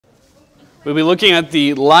We'll be looking at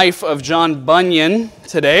the life of John Bunyan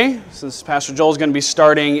today, since Pastor Joel is going to be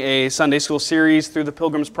starting a Sunday school series through the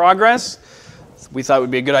Pilgrim's Progress. We thought it would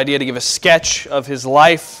be a good idea to give a sketch of his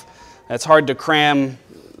life. It's hard to cram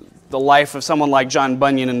the life of someone like John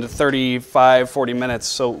Bunyan into 35, 40 minutes,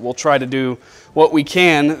 so we'll try to do what we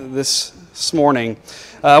can this morning.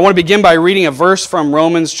 I want to begin by reading a verse from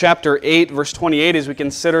Romans chapter 8, verse 28, as we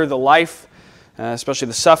consider the life, especially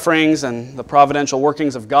the sufferings and the providential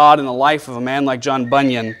workings of God in the life of a man like John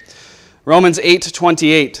Bunyan. Romans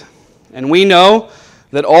 8:28. And we know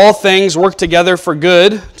that all things work together for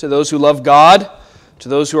good to those who love God, to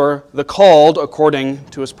those who are the called according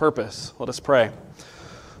to His purpose. Let us pray.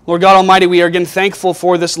 Lord God Almighty, we are again thankful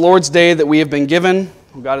for this Lord's Day that we have been given.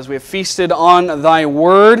 Oh God, as we have feasted on Thy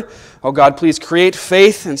Word, oh God, please create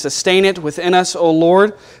faith and sustain it within us, O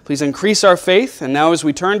Lord. Please increase our faith. And now as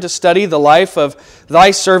we turn to study the life of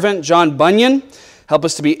Thy servant, John Bunyan, help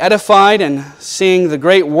us to be edified and seeing the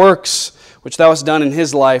great works which Thou hast done in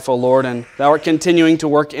his life, O Lord, and Thou art continuing to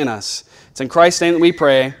work in us. It's in Christ's name that we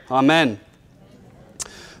pray. Amen.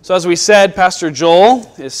 So as we said, Pastor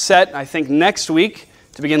Joel is set, I think, next week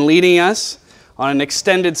to begin leading us on an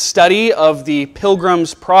extended study of the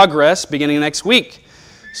Pilgrim's Progress beginning next week.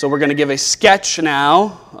 So we're going to give a sketch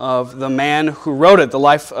now of the man who wrote it, the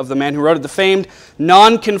life of the man who wrote it, the famed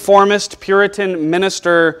nonconformist Puritan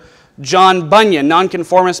minister John Bunyan.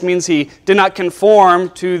 Nonconformist means he did not conform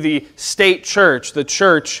to the state church, the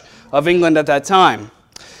Church of England at that time.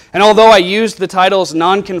 And although I used the titles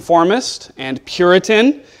nonconformist and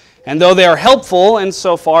Puritan, and though they are helpful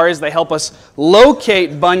insofar as they help us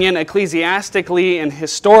locate Bunyan ecclesiastically and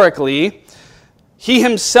historically, he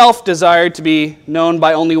himself desired to be known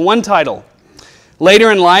by only one title.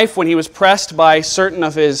 Later in life, when he was pressed by certain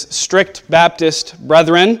of his strict Baptist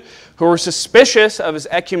brethren who were suspicious of his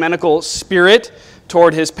ecumenical spirit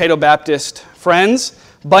toward his Paedo-Baptist friends,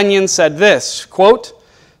 Bunyan said this, quote,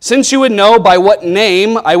 "Since you would know by what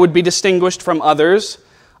name I would be distinguished from others,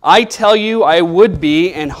 I tell you I would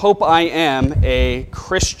be and hope I am a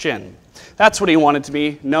Christian." That's what he wanted to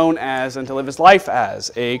be known as and to live his life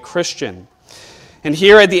as, a Christian. And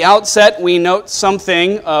here at the outset, we note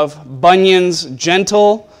something of Bunyan's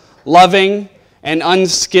gentle, loving, and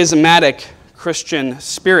unschismatic Christian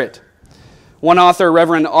spirit. One author,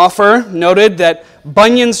 Reverend Offer, noted that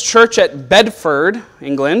Bunyan's church at Bedford,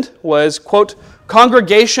 England, was, quote,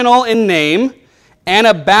 congregational in name,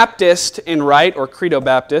 Anabaptist in rite, or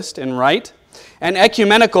Credo-Baptist in rite, and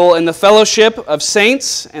ecumenical in the fellowship of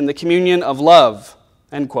saints and the communion of love,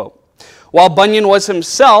 end quote. While Bunyan was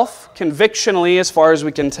himself, convictionally as far as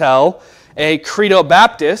we can tell, a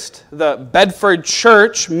Credo-Baptist, the Bedford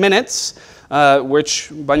Church minutes, which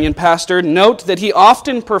Bunyan pastored, note that he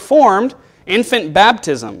often performed infant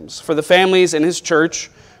baptisms for the families in his church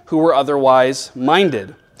who were otherwise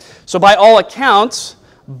minded. So by all accounts,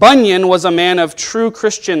 Bunyan was a man of true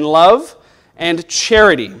Christian love and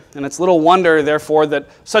charity. And it's little wonder, therefore, that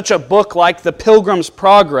such a book like The Pilgrim's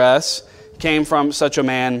Progress came from such a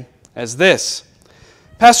man as this.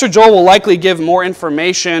 Pastor Joel will likely give more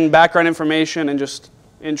information, background information, and just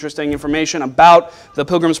interesting information about The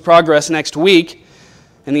Pilgrim's Progress next week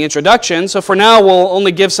in the introduction. So for now, we'll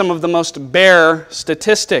only give some of the most bare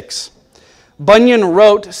statistics. Bunyan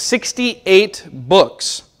wrote 68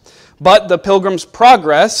 books. But The Pilgrim's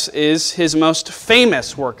Progress is his most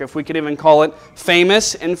famous work, if we could even call it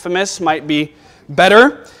famous. Infamous might be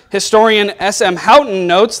better. Historian S.M. Houghton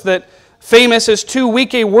notes that famous is too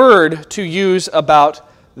weak a word to use about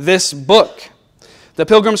this book. The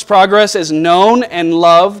Pilgrim's Progress is known and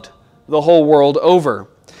loved the whole world over.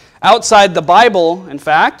 Outside the Bible, in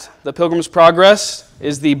fact, The Pilgrim's Progress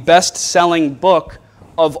is the best-selling book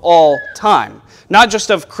of all time. Not just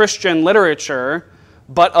of Christian literature,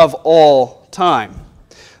 but of all time.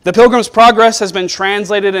 The Pilgrim's Progress has been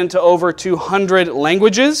translated into over 200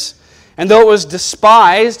 languages, and though it was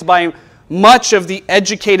despised by much of the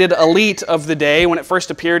educated elite of the day when it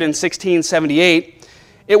first appeared in 1678,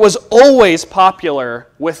 it was always popular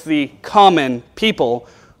with the common people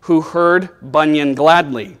who heard Bunyan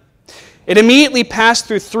gladly. It immediately passed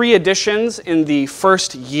through 3 editions in the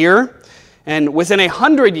first year, and within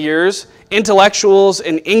 100 years, intellectuals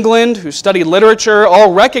in England who studied literature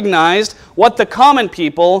all recognized what the common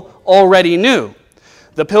people already knew.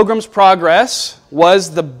 The Pilgrim's Progress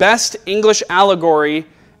was the best English allegory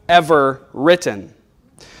ever written.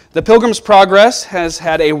 The Pilgrim's Progress has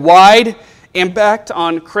had a wide impact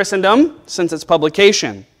on Christendom since its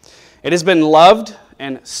publication. It has been loved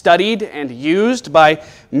and studied and used by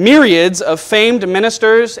myriads of famed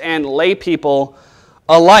ministers and lay people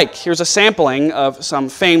alike. Here's a sampling of some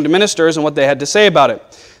famed ministers and what they had to say about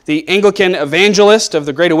it. The Anglican evangelist of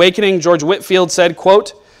the Great Awakening, George Whitefield, said,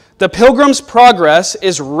 quote, "The Pilgrim's Progress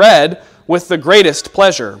is read with the greatest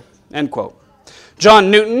pleasure," end quote.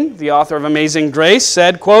 John Newton, the author of Amazing Grace,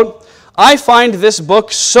 said, quote, "I find this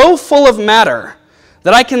book so full of matter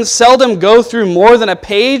that I can seldom go through more than a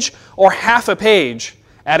page or half a page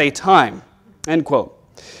at a time," end quote.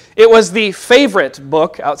 It was the favorite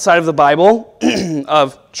book outside of the Bible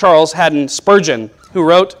of Charles Haddon Spurgeon, who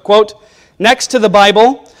wrote, quote, "Next to the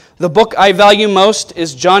Bible, the book I value most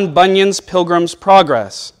is John Bunyan's Pilgrim's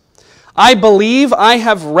Progress. I believe I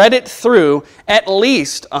have read it through at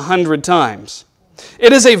least 100 times.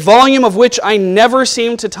 It is a volume of which I never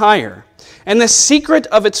seem to tire, and the secret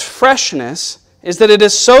of its freshness is that it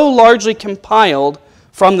is so largely compiled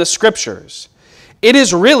from the Scriptures. It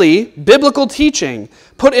is really biblical teaching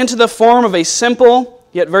put into the form of a simple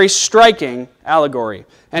yet very striking allegory,"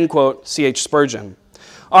 end quote, C.H. Spurgeon.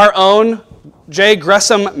 Our own J.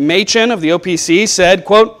 Gresham Machen of the OPC said,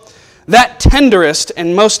 quote, "That tenderest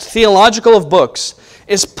and most theological of books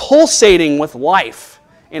is pulsating with life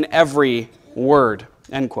in every word,"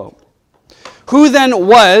 end quote. Who then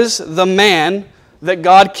was the man that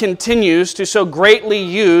God continues to so greatly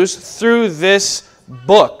use through this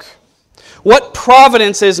book? What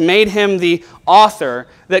providences made him the author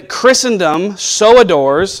that Christendom so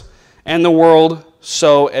adores and the world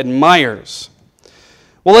so admires?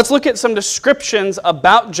 Well, let's look at some descriptions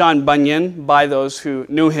about John Bunyan by those who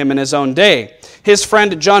knew him in his own day. His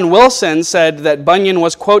friend John Wilson said that Bunyan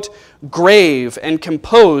was, quote, "grave and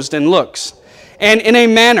composed in looks, and in a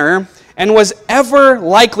manner, and was ever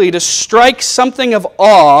likely to strike something of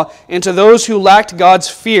awe into those who lacked God's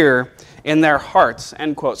fear in their hearts,"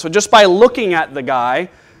 end quote. So just by looking at the guy,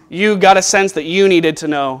 you got a sense that you needed to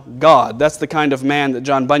know God. That's the kind of man that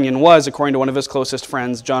John Bunyan was, according to one of his closest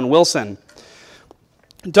friends, John Wilson.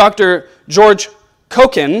 Dr. George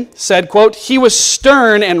Cokin said, quote, "He was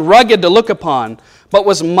stern and rugged to look upon, but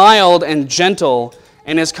was mild and gentle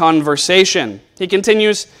in his conversation." He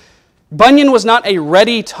continues, "Bunyan was not a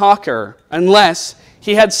ready talker unless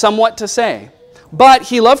he had somewhat to say, but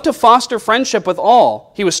he loved to foster friendship with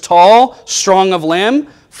all. He was tall, strong of limb,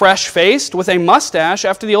 fresh-faced, with a mustache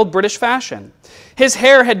after the old British fashion. His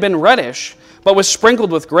hair had been reddish, but was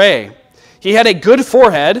sprinkled with gray. He had a good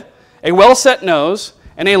forehead, a well-set nose,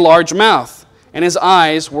 and a large mouth, and his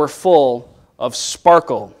eyes were full of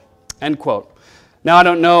sparkle," end quote. Now, I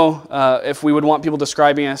don't know if we would want people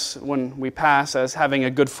describing us when we pass as having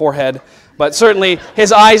a good forehead, but certainly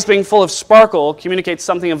his eyes being full of sparkle communicates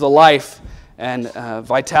something of the life and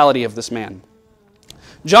vitality of this man.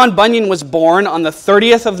 John Bunyan was born on the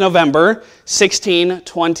 30th of November,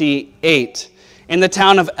 1628, in the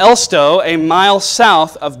town of Elstow, a mile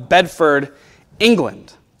south of Bedford,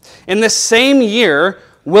 England. In the same year,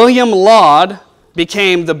 William Laud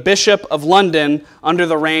became the Bishop of London under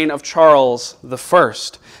the reign of Charles I.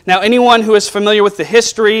 Now, anyone who is familiar with the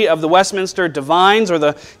history of the Westminster Divines or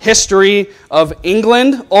the history of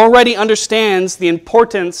England already understands the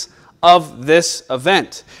importance of this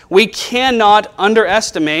event. We cannot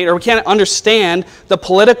underestimate, or we can't understand the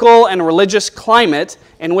political and religious climate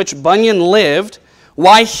in which Bunyan lived,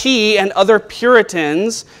 why he and other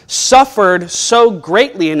Puritans suffered so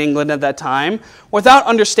greatly in England at that time, without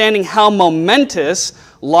understanding how momentous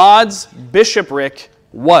Laud's bishopric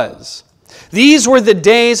was. These were the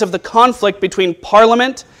days of the conflict between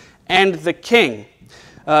Parliament and the king.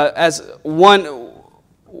 As one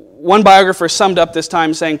biographer summed up this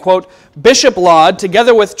time saying, quote, "Bishop Laud,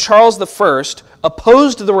 together with Charles I,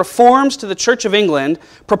 opposed the reforms to the Church of England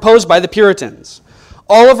proposed by the Puritans.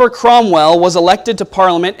 Oliver Cromwell was elected to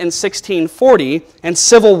Parliament in 1640, and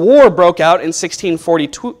civil war broke out in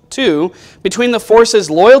 1642 between the forces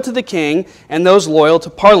loyal to the king and those loyal to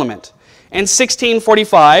Parliament. In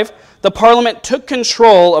 1645, the Parliament took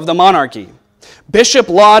control of the monarchy. Bishop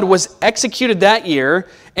Laud was executed that year,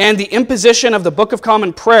 and the imposition of the Book of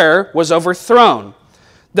Common Prayer was overthrown.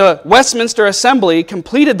 The Westminster Assembly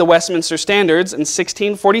completed the Westminster Standards in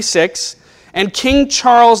 1646, and King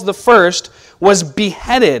Charles I was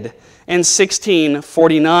beheaded in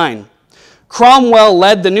 1649. Cromwell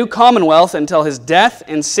led the new Commonwealth until his death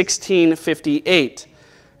in 1658,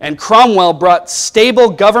 and Cromwell brought stable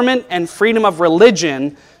government and freedom of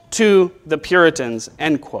religion to the Puritans,"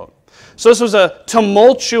 end quote. So this was a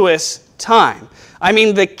tumultuous time. I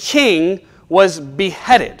mean, the king was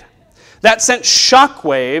beheaded. That sent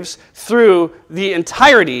shockwaves through the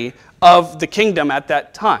entirety of the kingdom at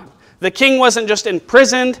that time. The king wasn't just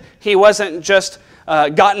imprisoned, he wasn't just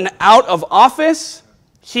gotten out of office,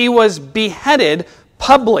 he was beheaded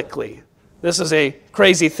publicly. This is a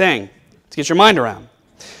crazy thing to get your mind around.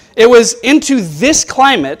 It was into this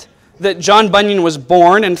climate that John Bunyan was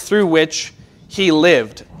born and through which he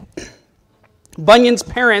lived. Bunyan's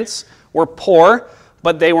parents were poor,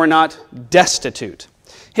 but they were not destitute.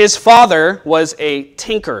 His father was a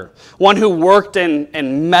tinker, one who worked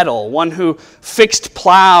in metal, one who fixed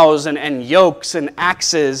plows and yokes and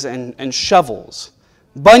axes and shovels.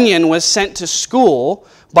 Bunyan was sent to school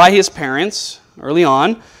by his parents early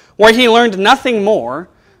on, where he learned nothing more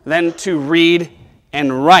than to read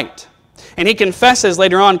and write. And he confesses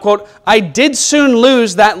later on, quote, "I did soon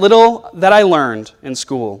lose that little that I learned in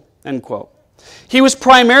school," end quote. He was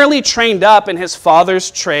primarily trained up in his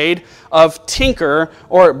father's trade of tinker,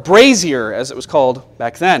 or brazier, as it was called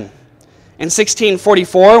back then. In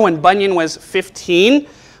 1644, when Bunyan was 15,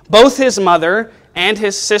 both his mother and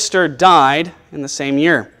his sister died in the same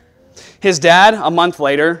year. His dad, a month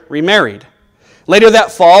later, remarried. Later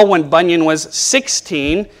that fall, when Bunyan was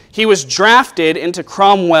 16, he was drafted into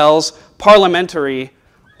Cromwell's parliamentary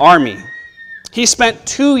army. He spent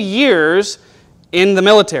 2 years in the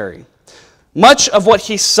military. Much of what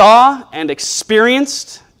he saw and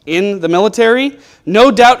experienced in the military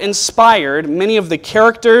no doubt inspired many of the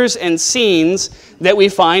characters and scenes that we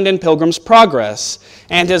find in Pilgrim's Progress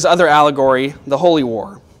and his other allegory, the Holy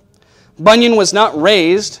War. Bunyan was not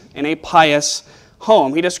raised in a pious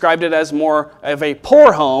home. He described it as more of a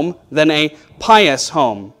poor home than a pious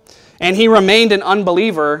home. And he remained an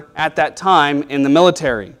unbeliever at that time in the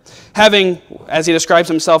military, having, as he describes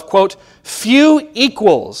himself, quote, "few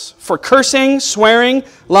equals for cursing, swearing,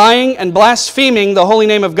 lying, and blaspheming the holy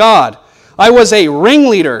name of God. I was a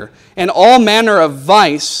ringleader in all manner of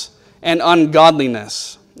vice and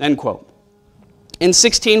ungodliness," end quote. In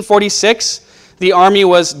 1646, the army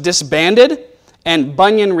was disbanded, and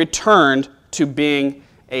Bunyan returned to being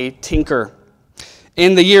a tinker.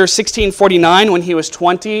 In the year 1649, when he was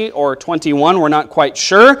 20 or 21, we're not quite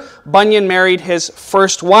sure, Bunyan married his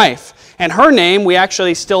first wife. And her name we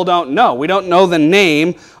actually still don't know. We don't know the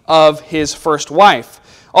name of his first wife.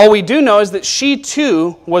 All we do know is that she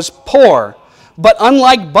too was poor. But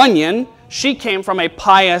unlike Bunyan, she came from a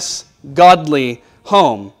pious, godly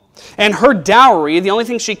home. And her dowry, the only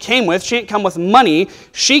thing she came with, she didn't come with money,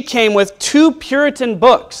 she came with 2 Puritan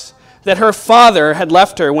books that her father had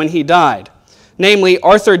left her when he died. Namely,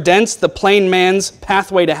 Arthur Dent's The Plain Man's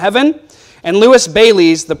Pathway to Heaven, and Lewis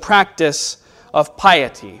Bailey's The Practice of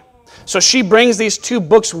Piety. So she brings these 2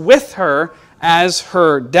 books with her as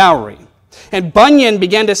her dowry. And Bunyan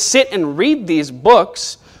began to sit and read these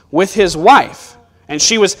books with his wife. And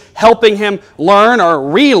she was helping him learn or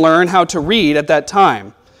relearn how to read at that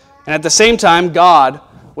time. And at the same time, God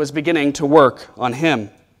was beginning to work on him.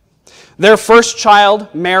 Their first child,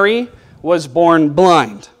 Mary, was born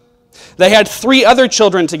blind. They had 3 other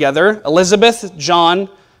children together, Elizabeth, John,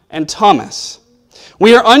 and Thomas.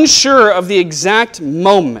 We are unsure of the exact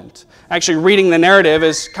moment. Actually, reading the narrative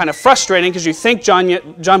is kind of frustrating because you think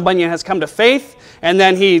John Bunyan has come to faith, and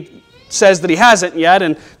then he says that he hasn't yet,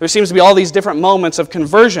 and there seems to be all these different moments of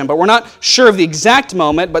conversion. But we're not sure of the exact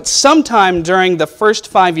moment, but sometime during the first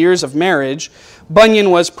 5 years of marriage,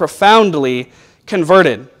 Bunyan was profoundly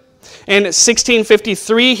converted. In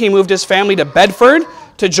 1653, he moved his family to Bedford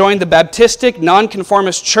to join the Baptistic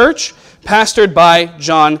Nonconformist Church, pastored by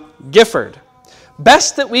John Gifford.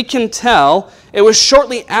 Best that we can tell, it was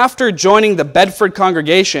shortly after joining the Bedford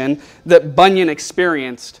congregation that Bunyan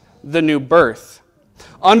experienced the new birth.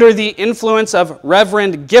 Under the influence of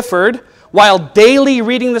Reverend Gifford, while daily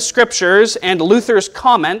reading the Scriptures and Luther's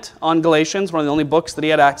comment on Galatians, one of the only books that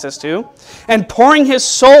he had access to, and pouring his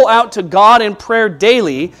soul out to God in prayer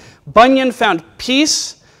daily, Bunyan found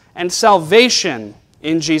peace and salvation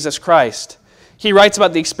in Jesus Christ. He writes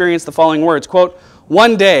about the experience the following words, quote,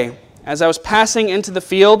 "One day, as I was passing into the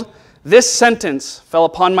field, this sentence fell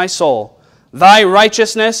upon my soul, 'Thy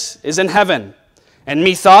righteousness is in heaven.' And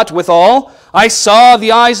methought, withal, I saw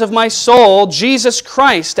the eyes of my soul, Jesus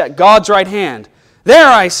Christ at God's right hand. There,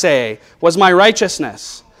 I say, was my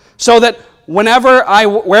righteousness. So that wherever I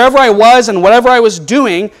was and whatever I was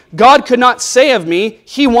doing, God could not say of me,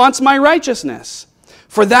 'He wants my righteousness.'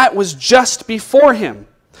 For that was just before him.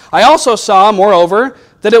 I also saw, moreover,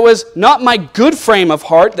 that it was not my good frame of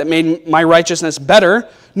heart that made my righteousness better,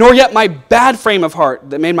 nor yet my bad frame of heart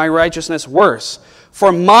that made my righteousness worse.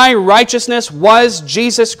 For my righteousness was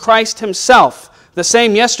Jesus Christ himself, the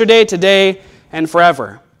same yesterday, today, and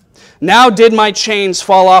forever. Now did my chains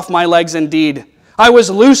fall off my legs indeed. I was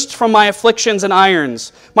loosed from my afflictions and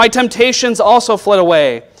irons. My temptations also fled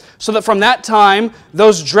away. So that from that time,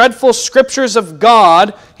 those dreadful scriptures of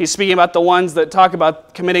God," he's speaking about the ones that talk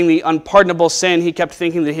about committing the unpardonable sin, he kept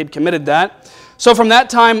thinking that he had committed that. So from that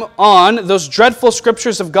time on, those dreadful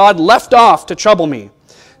scriptures of God left off to trouble me.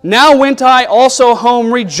 Now went I also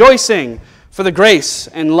home rejoicing for the grace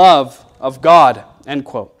and love of God." End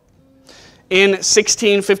quote. In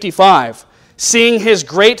 1655, seeing his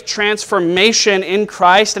great transformation in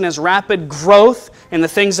Christ and his rapid growth in the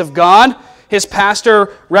things of God, his pastor,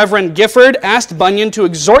 Reverend Gifford, asked Bunyan to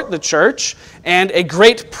exhort the church, and a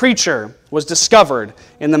great preacher was discovered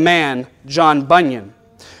in the man John Bunyan.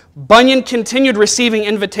 Bunyan continued receiving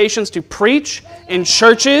invitations to preach in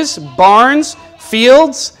churches, barns,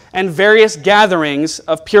 fields, and various gatherings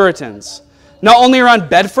of Puritans, not only around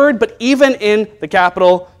Bedford, but even in the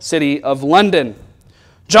capital city of London.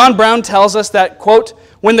 John Brown tells us that, quote,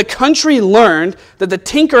 "When the country learned that the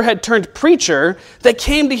tinker had turned preacher, they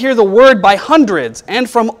came to hear the word by hundreds and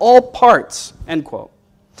from all parts," end quote.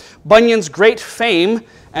 Bunyan's great fame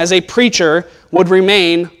as a preacher would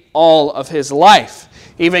remain all of his life,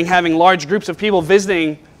 even having large groups of people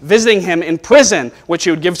visiting him in prison, which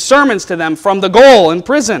he would give sermons to them from the gaol in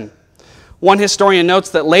prison. One historian notes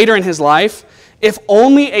that later in his life, if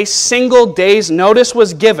only a single day's notice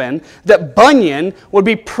was given that Bunyan would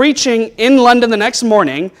be preaching in London the next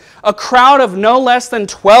morning, a crowd of no less than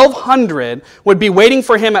 1,200 would be waiting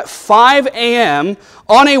for him at 5 a.m.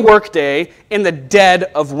 on a workday in the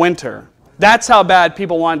dead of winter. That's how bad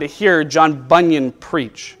people wanted to hear John Bunyan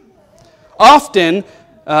preach. Often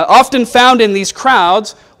found in these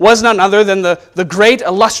crowds was none other than the great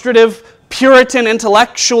illustrative Puritan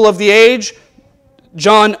intellectual of the age,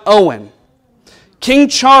 John Owen. King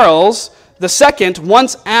Charles II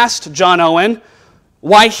once asked John Owen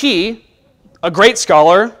why he, a great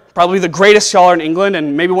scholar, probably the greatest scholar in England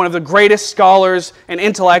and maybe one of the greatest scholars and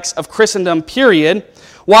intellects of Christendom period,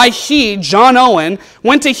 why he, John Owen,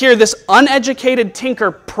 went to hear this uneducated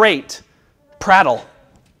tinker prattle,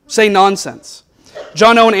 say nonsense.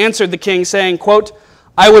 John Owen answered the king saying, quote,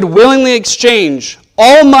 "I would willingly exchange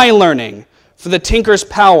all my learning for the tinker's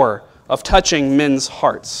power of touching men's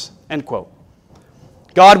hearts," end quote.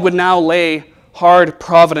 God would now lay hard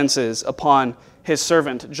providences upon his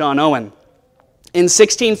servant John Owen. In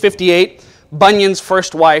 1658, Bunyan's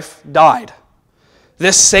first wife died.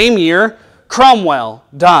 This same year, Cromwell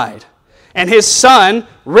died, and his son,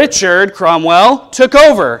 Richard Cromwell, took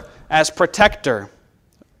over as protector.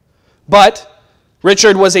 But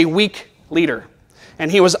Richard was a weak leader,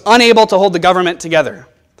 and he was unable to hold the government together.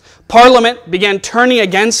 Parliament began turning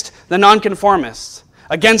against the nonconformists,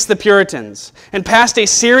 against the Puritans, and passed a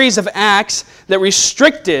series of acts that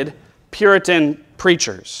restricted Puritan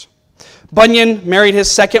preachers. Bunyan married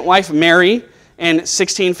his second wife, Mary, in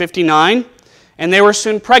 1659, and they were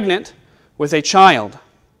soon pregnant with a child.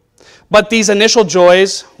 But these initial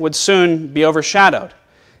joys would soon be overshadowed.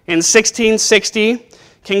 In 1660,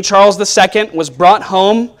 King Charles II was brought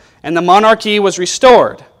home, and the monarchy was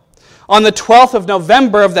restored. On the 12th of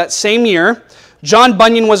November of that same year, John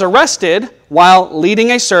Bunyan was arrested while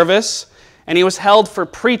leading a service, and he was held for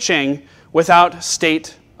preaching without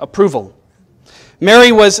state approval.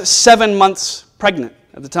 Mary was 7 months pregnant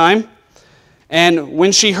at the time, and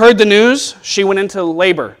when she heard the news, she went into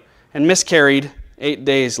labor and miscarried 8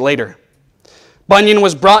 days later. Bunyan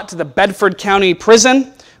was brought to the Bedford County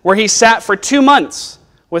Prison, where he sat for 2 months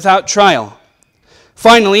without trial.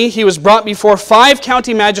 Finally, he was brought before 5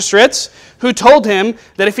 county magistrates who told him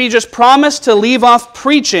that if he just promised to leave off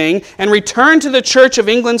preaching and return to the Church of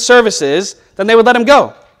England services, then they would let him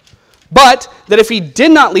go. But that if he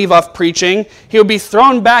did not leave off preaching, he would be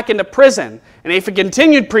thrown back into prison. And if he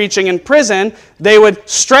continued preaching in prison, they would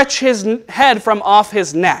stretch his head from off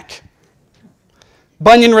his neck.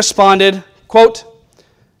 Bunyan responded, quote,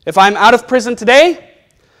 "If I'm out of prison today,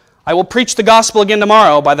 I will preach the gospel again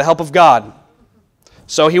tomorrow by the help of God."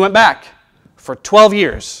 So he went back for 12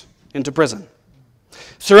 years into prison.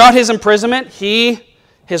 Throughout his imprisonment,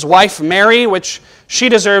 his wife Mary, which she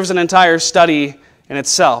deserves an entire study in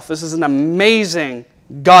itself. This is an amazing,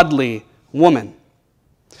 godly woman.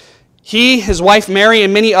 His wife Mary,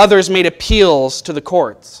 and many others made appeals to the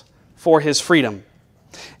courts for his freedom.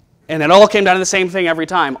 And it all came down to the same thing every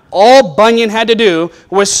time. All Bunyan had to do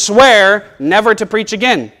was swear never to preach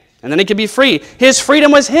again, and then he could be free. His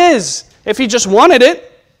freedom was his. If he just wanted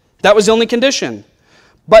it, that was the only condition.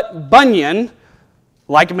 But Bunyan,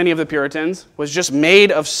 like many of the Puritans, was just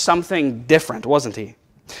made of something different, wasn't he?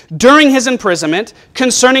 During his imprisonment,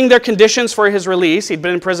 concerning their conditions for his release, he'd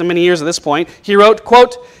been in prison many years at this point, he wrote,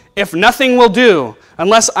 quote, "If nothing will do,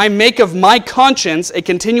 unless I make of my conscience a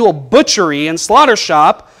continual butchery and slaughter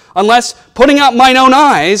shop, unless, putting out mine own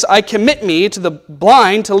eyes, I commit me to the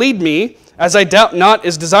blind to lead me, as I doubt not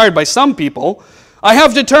is desired by some people, I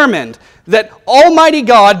have determined that Almighty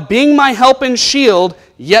God, being my help and shield,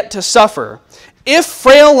 yet to suffer, if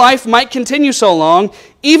frail life might continue so long,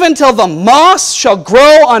 even till the moss shall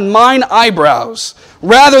grow on mine eyebrows,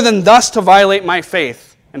 rather than thus to violate my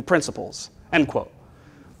faith and principles." End quote.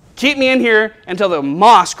 Keep me in here until the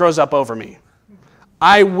moss grows up over me.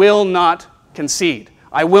 I will not concede.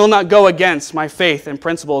 I will not go against my faith and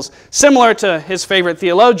principles. Similar to his favorite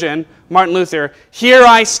theologian, Martin Luther, "Here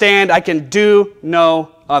I stand, I can do no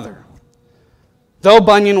other." Though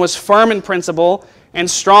Bunyan was firm in principle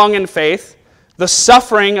and strong in faith, the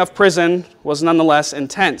suffering of prison was nonetheless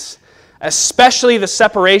intense, especially the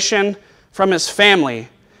separation from his family,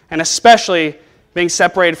 and especially being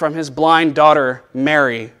separated from his blind daughter,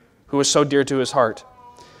 Mary, who was so dear to his heart.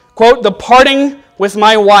 Quote, "The parting with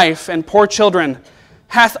my wife and poor children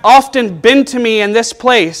hath often been to me in this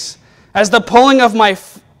place as the pulling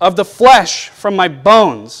of the flesh from my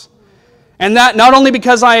bones. And that not only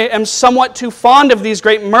because I am somewhat too fond of these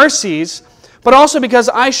great mercies, but also because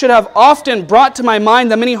I should have often brought to my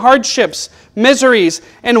mind the many hardships, miseries,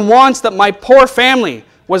 and wants that my poor family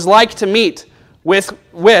was like to meet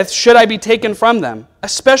with should I be taken from them,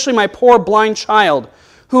 especially my poor blind child,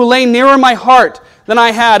 who lay nearer my heart than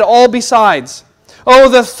I had all besides. Oh,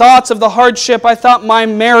 the thoughts of the hardship I thought my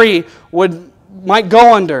Mary might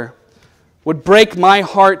go under would break my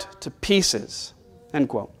heart to pieces." End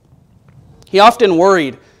quote. He often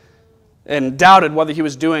worried and doubted whether he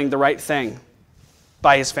was doing the right thing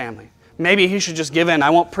by his family. Maybe he should just give in.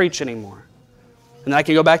 I won't preach anymore, and then I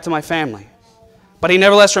can go back to my family. But he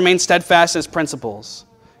nevertheless remained steadfast in his principles.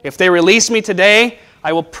 If they release me today,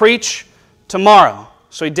 I will preach tomorrow.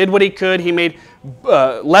 So he did what he could. He made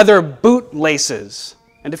leather boot laces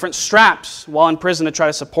and different straps while in prison to try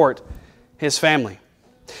to support his family.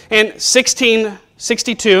 In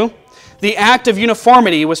 1662, the Act of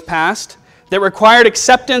Uniformity was passed that required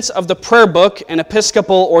acceptance of the prayer book and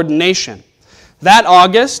episcopal ordination. That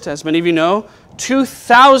August, as many of you know,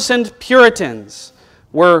 2,000 Puritans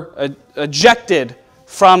were ejected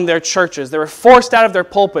from their churches. They were forced out of their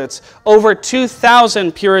pulpits. Over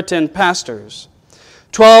 2,000 Puritan pastors.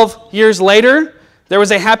 12 years later, there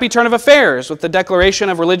was a happy turn of affairs with the declaration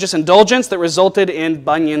of religious indulgence that resulted in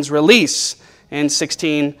Bunyan's release in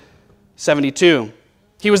 1672.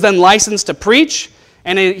 He was then licensed to preach,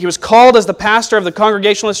 and he was called as the pastor of the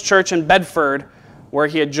Congregationalist Church in Bedford, where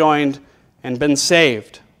he had joined and been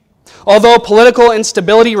saved. Although political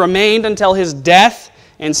instability remained until his death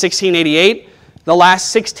in 1688, the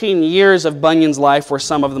last 16 years of Bunyan's life were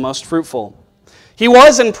some of the most fruitful. He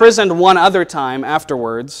was imprisoned one other time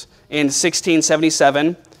afterwards, in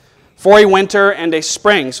 1677, for a winter and a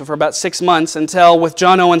spring, so for about 6 months, until, with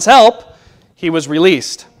John Owen's help, he was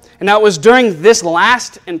released. And now it was during this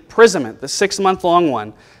last imprisonment, the 6-month-long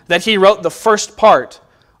one, that he wrote the first part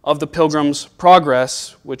of the Pilgrim's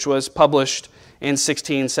Progress, which was published in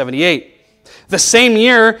 1678. The same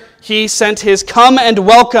year, he sent his Come and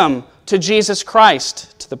Welcome to Jesus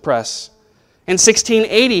Christ to the press. In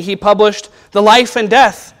 1680, he published The Life and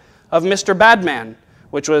Death of Mr. Badman,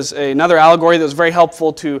 which was another allegory that was very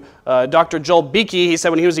helpful to Dr. Joel Beakey. He said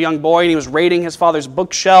when he was a young boy and he was raiding his father's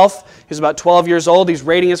bookshelf, he was about 12 years old, he's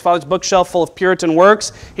raiding his father's bookshelf full of Puritan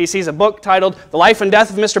works. He sees a book titled The Life and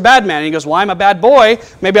Death of Mr. Badman, and he goes, "Well, I'm a bad boy,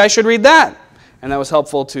 maybe I should read that." And that was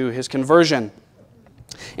helpful to his conversion.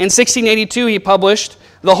 In 1682, he published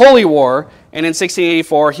The Holy War, and in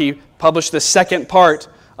 1684, he published the second part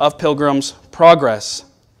of Pilgrim's Progress.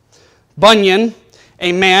 Bunyan,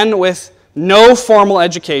 a man with no formal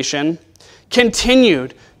education,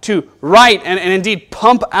 continued to write and indeed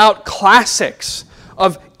pump out classics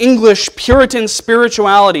of English Puritan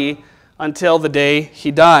spirituality until the day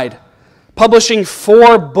he died, publishing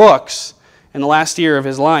 4 books in the last year of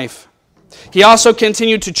his life. He also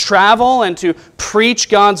continued to travel and to preach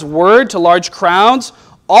God's word to large crowds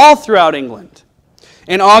all throughout England.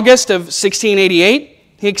 In August of 1688,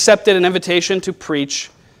 he accepted an invitation to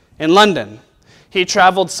preach in London. He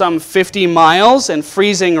traveled some 50 miles in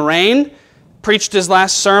freezing rain, preached his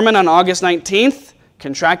last sermon on August 19th,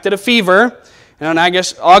 contracted a fever, and on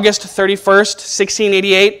August 31st,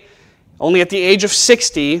 1688, only at the age of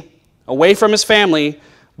 60, away from his family,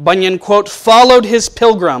 Bunyan, quote, "followed his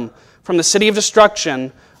pilgrim from the city of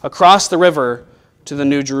destruction across the river to the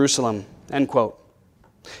New Jerusalem," end quote.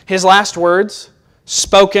 His last words,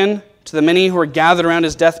 spoken to the many who were gathered around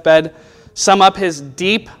his deathbed, sum up his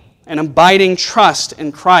deep and abiding trust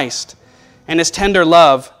in Christ and his tender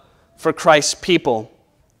love for Christ's people.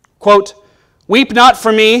 Quote, "Weep not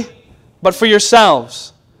for me, but for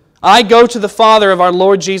yourselves. I go to the Father of our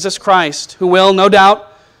Lord Jesus Christ, who will, no doubt,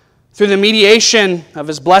 through the mediation of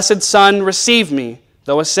his blessed Son, receive me,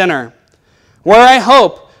 though a sinner. where I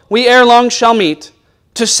hope we ere long shall meet,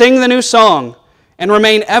 to sing the new song and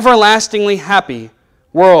remain everlastingly happy,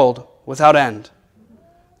 world without end.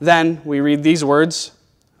 Then we read these words,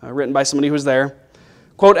 written by somebody who was there.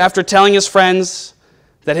 Quote, after telling his friends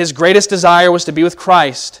that his greatest desire was to be with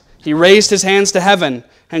Christ, he raised his hands to heaven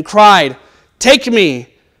and cried, take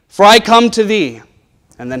me, for I come to thee.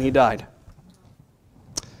 And then he died.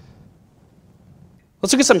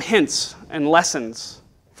 Let's look at some hints and lessons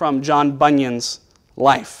from John Bunyan's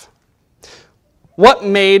life. What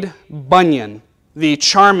made Bunyan the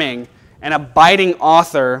charming and abiding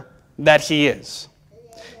author that he is?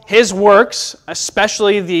 His works,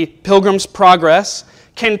 especially the Pilgrim's Progress,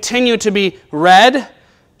 continue to be read,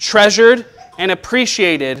 treasured, and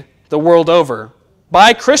appreciated the world over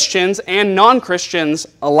by Christians and non-Christians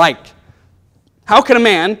alike. How can a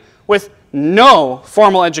man with no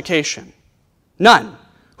formal education, none,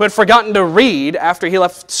 who had forgotten to read after he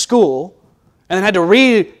left school and then had to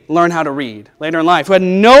relearn how to read later in life, who had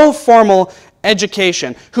no formal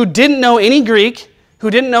education, who didn't know any Greek, who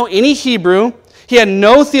didn't know any Hebrew, he had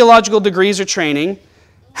no theological degrees or training,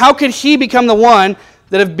 how could he become the one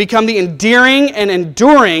that have become the endearing and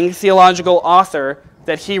enduring theological author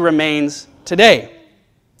that he remains today?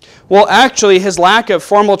 Well, actually, his lack of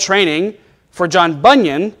formal training for John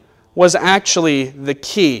Bunyan was actually the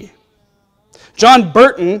key. John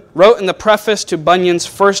Burton wrote in the preface to Bunyan's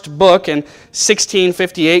first book in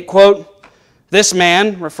 1658, quote, this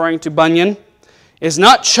man, referring to Bunyan, is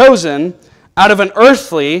not chosen out of an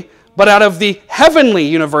earthly, but out of the heavenly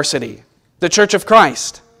university, the Church of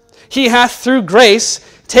Christ. He hath through grace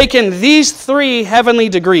taken these 3 heavenly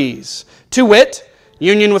degrees, to wit,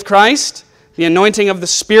 union with Christ, the anointing of the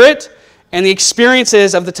Spirit, and the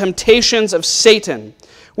experiences of the temptations of Satan,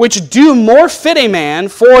 which do more fit a man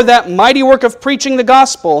for that mighty work of preaching the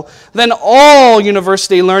gospel than all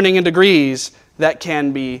university learning and degrees that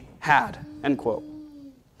can be had. End quote.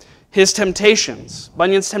 His temptations,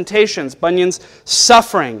 Bunyan's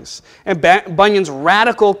sufferings, and Bunyan's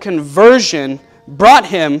radical conversion brought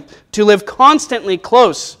him to live constantly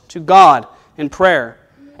close to God in prayer,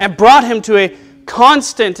 and brought him to a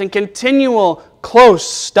constant and continual close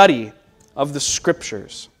study of the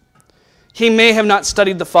Scriptures. He may have not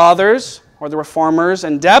studied the Fathers or the Reformers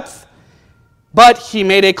in depth, but he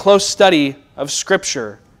made a close study of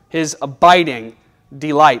Scripture, his abiding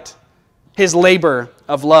delight, his labor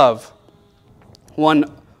of love. One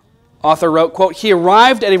author wrote, quote, he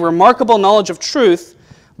arrived at a remarkable knowledge of truth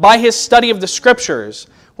by his study of the Scriptures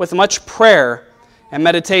with much prayer and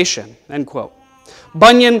meditation, end quote.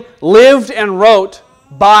 Bunyan lived and wrote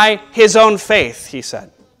by his own faith, he said.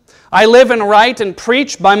 I live and write and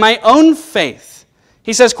preach by my own faith.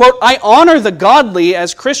 He says, quote, I honor the godly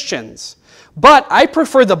as Christians, but I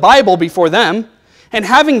prefer the Bible before them, and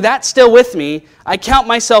having that still with me, I count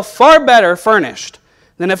myself far better furnished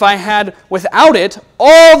than if I had without it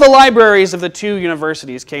all the libraries of the 2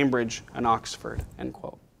 universities, Cambridge and Oxford, end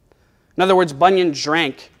quote. In other words, Bunyan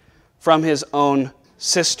drank from his own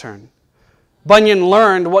cistern. Bunyan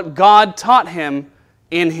learned what God taught him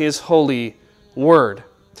in his holy word.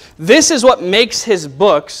 This is what makes his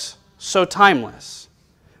books so timeless.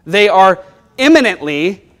 They are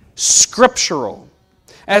eminently scriptural.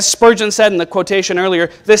 As Spurgeon said in the quotation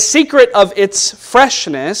earlier, the secret of its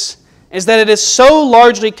freshness is that it is so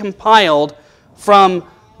largely compiled from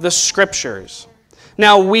the Scriptures.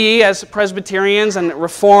 Now we, as Presbyterians and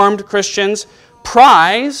Reformed Christians,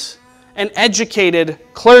 prize an educated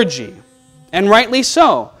clergy, and rightly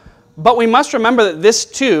so. But we must remember that this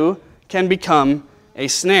too can become a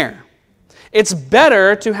snare. It's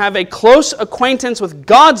better to have a close acquaintance with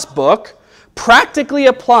God's book, practically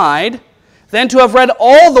applied, than to have read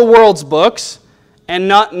all the world's books and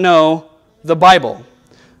not know the Bible.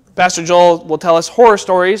 Pastor Joel will tell us horror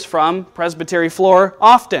stories from presbytery floor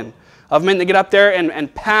often of men that get up there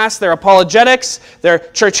and pass their apologetics, their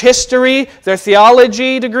church history, their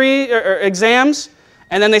theology degree or exams,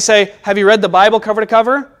 and then they say, have you read the Bible cover to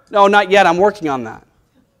cover? No, not yet. I'm working on that.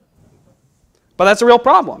 But that's a real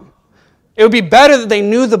problem. It would be better that they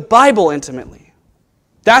knew the Bible intimately.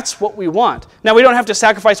 That's what we want. Now, we don't have to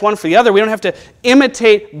sacrifice one for the other. We don't have to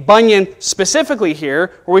imitate Bunyan specifically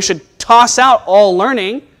here, where we should toss out all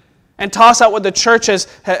learning and toss out what the church has,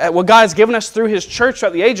 what God has given us through His church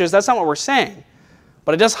throughout the ages. That's not what we're saying.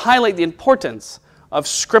 But it does highlight the importance of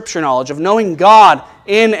Scripture knowledge, of knowing God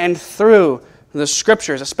in and through the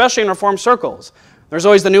Scriptures, especially in Reformed circles. There's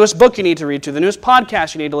always the newest book you need to read to, the newest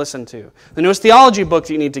podcast you need to listen to, the newest theology book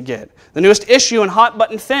that you need to get, the newest issue and hot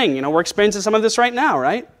button thing. You know, we're experiencing some of this right now,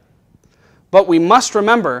 right? But we must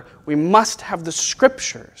remember, we must have the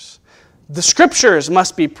Scriptures. The Scriptures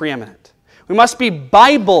must be preeminent. We We must be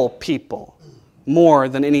Bible people more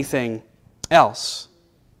than anything else.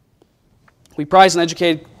 We prize an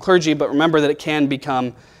educated clergy, but remember that it can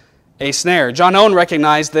become a snare. John Owen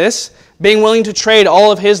recognized this, being willing to trade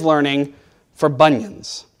all of his learning for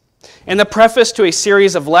Bunyan's. In the preface to a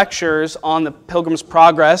series of lectures on the Pilgrim's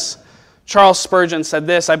Progress, Charles Spurgeon said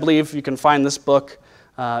this. I believe you can find this book.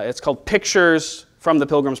 It's called Pictures from the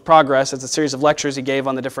Pilgrim's Progress. It's a series of lectures he gave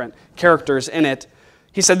on the different characters in it.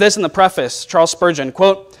 He said this in the preface, Charles Spurgeon,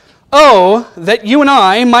 quote, "Oh, that you and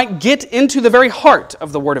I might get into the very heart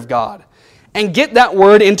of the Word of God, and get that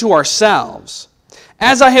Word into ourselves.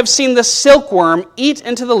 As I have seen the silkworm eat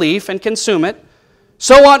into the leaf and consume it,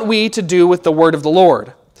 so ought we to do with the Word of the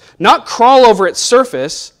Lord. Not crawl over its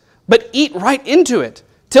surface, but eat right into it,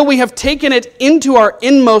 till we have taken it into our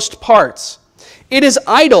inmost parts. It is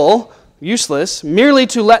idle, useless, merely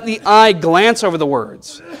to let the eye glance over the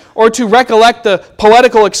words, or to recollect the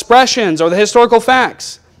poetical expressions or the historical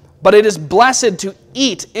facts. But it is blessed to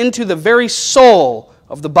eat into the very soul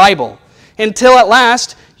of the Bible, until at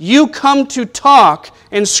last you come to talk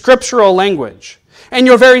in scriptural language, and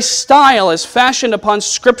your very style is fashioned upon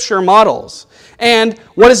scripture models. And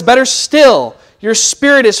what is better still, your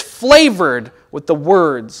spirit is flavored with the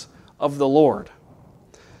words of the Lord."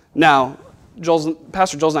 Now,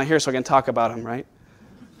 Pastor Joel's not here, so I can talk about him, right?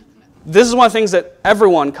 This is one of the things that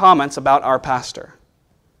everyone comments about our pastor.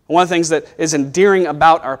 One of the things that is endearing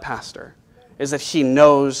about our pastor is that he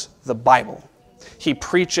knows the Bible. He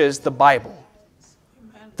preaches the Bible.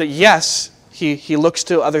 That yes, he looks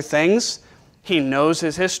to other things. He knows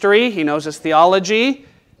his history. He knows his theology.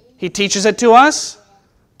 He teaches it to us.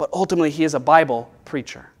 But ultimately, he is a Bible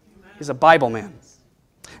preacher. He's a Bible man.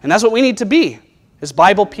 And that's what we need to be, is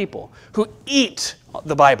Bible people who eat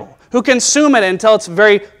the Bible, who consume it until it's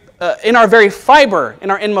in our very fiber,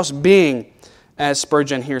 in our inmost being, as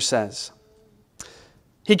Spurgeon here says.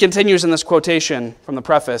 He continues in this quotation from the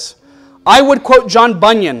preface, "I would quote John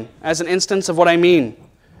Bunyan as an instance of what I mean.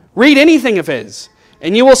 Read anything of his,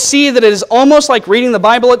 and you will see that it is almost like reading the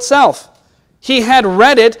Bible itself. He had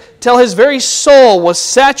read it till his very soul was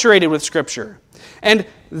saturated with Scripture. And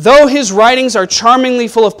though his writings are charmingly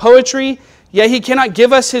full of poetry, yet he cannot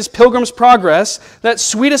give us his Pilgrim's Progress, that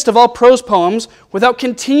sweetest of all prose poems, without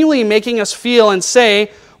continually making us feel and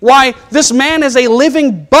say, 'Why, this man is a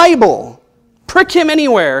living Bible. Prick him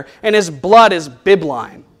anywhere, and his blood is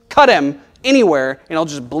bibline. Cut him anywhere, and he'll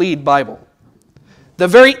just bleed Bible.' The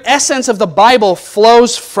very essence of the Bible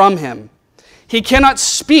flows from him. He cannot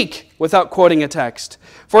speak without quoting a text,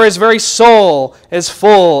 for his very soul is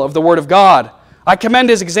full of the Word of God. I commend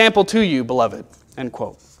his example to you, beloved." End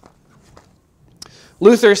quote.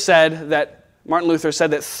 Martin Luther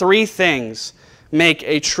said that three things make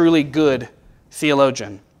a truly good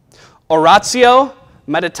theologian. Oratio,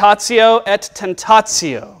 meditatio, et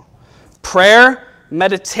tentatio. Prayer,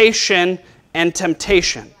 meditation, and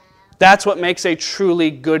temptation. That's what makes a truly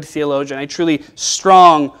good theologian, a truly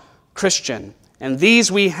strong Christian. And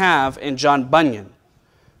these we have in John Bunyan.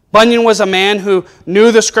 Bunyan was a man who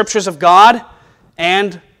knew the Scriptures of God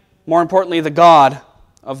and, more importantly, the God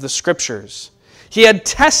of the Scriptures. He had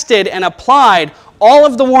tested and applied all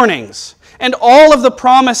of the warnings and all of the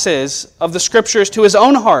promises of the Scriptures to his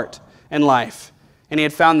own heart and life, and he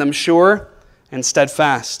had found them sure and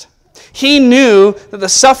steadfast. He knew that the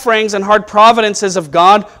sufferings and hard providences of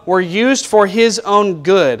God were used for his own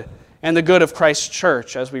good and the good of Christ's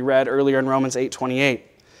church, as we read earlier in Romans 8:28.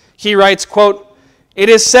 He writes, quote, "It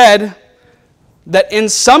is said that in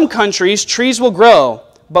some countries trees will grow,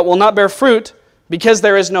 but will not bear fruit, because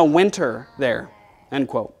there is no winter there." End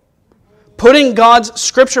quote. Putting God's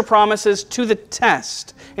Scripture promises to the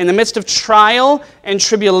test in the midst of trial and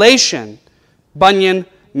tribulation, Bunyan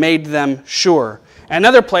made them sure.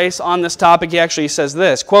 Another place on this topic, he actually says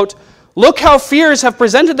this, quote, "Look how fears have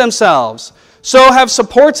presented themselves, so have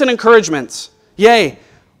supports and encouragements. Yea,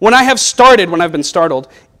 when I've been startled,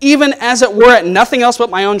 even as it were at nothing else but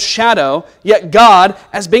my own shadow, yet God,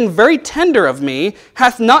 as being very tender of me,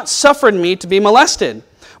 hath not suffered me to be molested,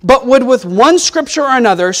 but would with one Scripture or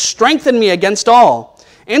another strengthen me against all,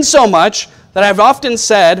 insomuch that I have often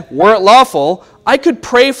said, were it lawful, I could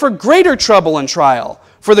pray for greater trouble and trial,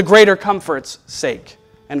 for the greater comfort's sake."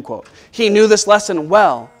 End quote. He knew this lesson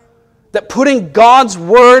well, that putting God's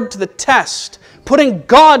Word to the test, putting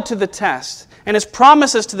God to the test, and His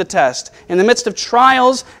promises to the test, in the midst of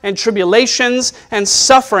trials and tribulations and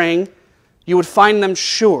suffering, you would find them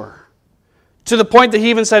sure. To the point that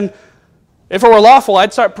he even said, if it were lawful,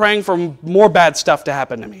 I'd start praying for more bad stuff to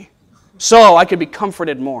happen to me, so I could be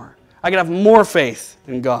comforted more. I could have more faith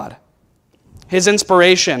in God. His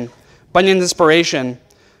inspiration, Bunyan's inspiration,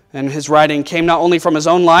 and his writing came not only from his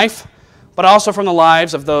own life, but also from the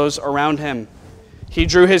lives of those around him. He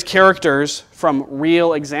drew his characters from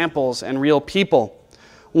real examples and real people.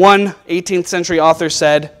 One 18th century author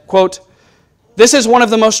said, quote, "This is one of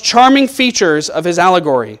the most charming features of his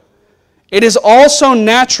allegory. It is all so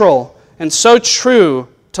natural and so true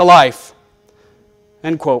to life."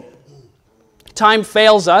 End quote. Time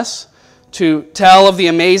fails us to tell of the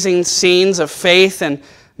amazing scenes of faith and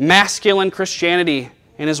masculine Christianity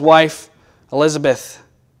in his wife, Elizabeth.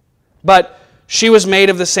 But she was made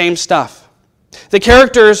of the same stuff. The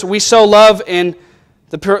characters we so love in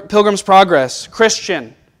the Pilgrim's Progress,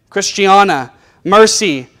 Christian, Christiana,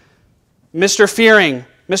 Mercy, Mr. Fearing,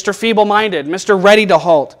 Mr. Feeble-Minded, Mr. Ready to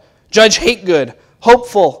Halt, Judge Hategood,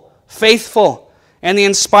 Hopeful, Faithful, and the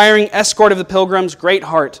inspiring escort of the Pilgrim's great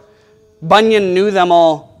heart. Bunyan knew them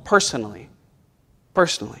all personally.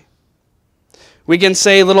 Personally. We can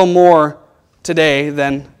say little more today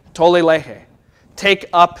than tole lehe. Take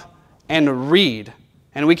up and read.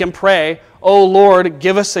 And we can pray, "O Lord,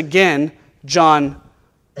 give us again John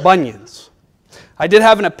Bunyan's." I did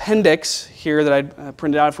have an appendix here that I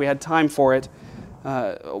printed out if we had time for it.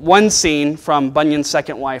 One scene from Bunyan's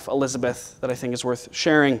second wife, Elizabeth, that I think is worth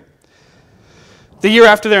sharing. The year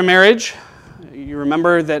after their marriage, you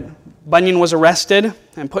remember that Bunyan was arrested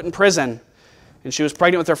and put in prison. And she was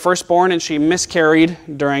pregnant with her firstborn, and she miscarried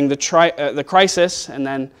during the crisis, and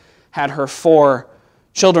then had her 4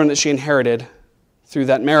 children that she inherited through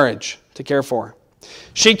that marriage to care for.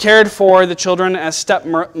 She cared for the children as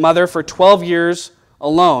stepmother for 12 years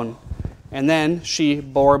alone, and then she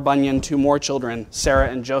bore Bunyan 2 more children, Sarah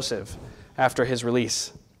and Joseph, after his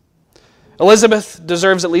release. Elizabeth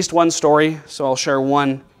deserves at least one story, so I'll share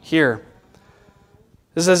one here.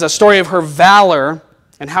 This is a story of her valor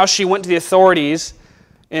and how she went to the authorities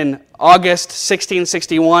in August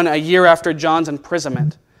 1661, a year after John's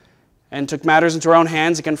imprisonment, and took matters into her own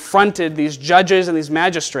hands and confronted these judges and these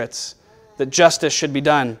magistrates that justice should be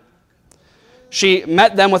done. She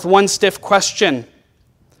met them with one stiff question,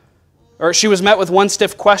 or she was met with one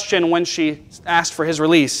stiff question when she asked for his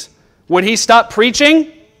release. Would he stop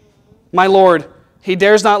preaching? My Lord, he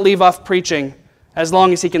dares not leave off preaching as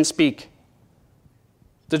long as he can speak.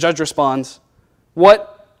 The judge responds,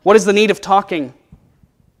 What is the need of talking?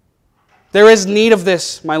 There is need of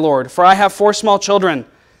this, my Lord, for I have 4 small children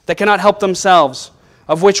that cannot help themselves,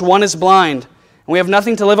 of which one is blind, and we have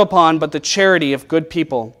nothing to live upon but the charity of good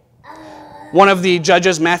people. One of the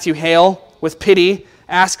judges, Matthew Hale, with pity,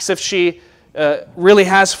 asks if she really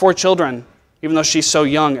has 4 children, even though she's so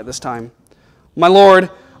young at this time. My Lord,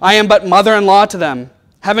 I am but mother-in-law to them,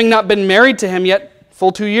 having not been married to him yet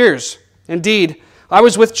full 2 years. Indeed, I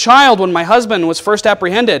was with child when my husband was first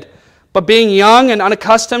apprehended, but being young and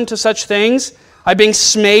unaccustomed to such things, I being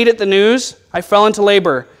smayed at the news, I fell into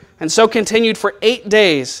labor, and so continued for 8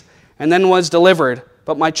 days, and then was delivered,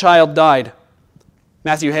 but my child died.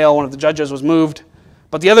 Matthew Hale, one of the judges, was moved,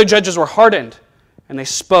 but the other judges were hardened, and they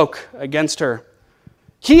spoke against her.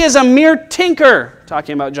 He is a mere tinker,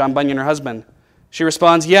 talking about John Bunyan, her husband. She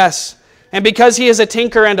responds, yes, and because he is a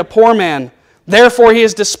tinker and a poor man, therefore he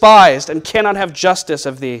is despised and cannot have justice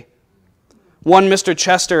of thee. One Mr.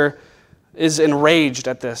 Chester is enraged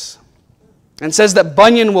at this and says that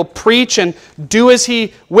Bunyan will preach and do as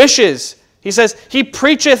he wishes. He says, he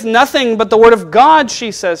preacheth nothing but the word of God,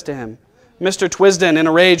 she says to him. Mr. Twisden, in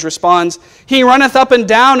a rage, responds, he runneth up and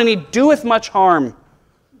down and he doeth much harm.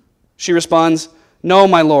 She responds, no,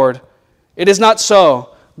 my Lord, it is not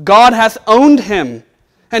so. God hath owned him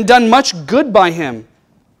and done much good by him.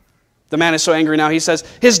 The man is so angry now, he says,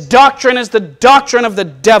 his doctrine is the doctrine of the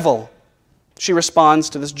devil. She responds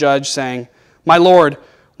to this judge, saying, my Lord,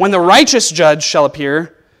 when the righteous judge shall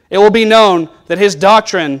appear, it will be known that his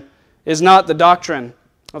doctrine is not the doctrine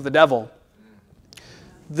of the devil.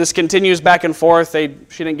 This continues back and forth. She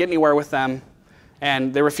didn't get anywhere with them,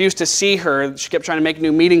 and they refused to see her. She kept trying to make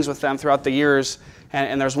new meetings with them throughout the years,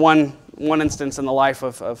 and there's one instance in the life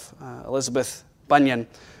of Elizabeth Bunyan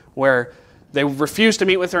where they refuse to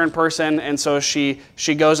meet with her in person, and so she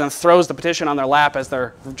goes and throws the petition on their lap as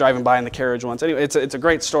they're driving by in the carriage once. Anyway, it's a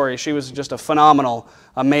great story. She was just a phenomenal,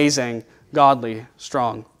 amazing, godly,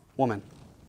 strong woman.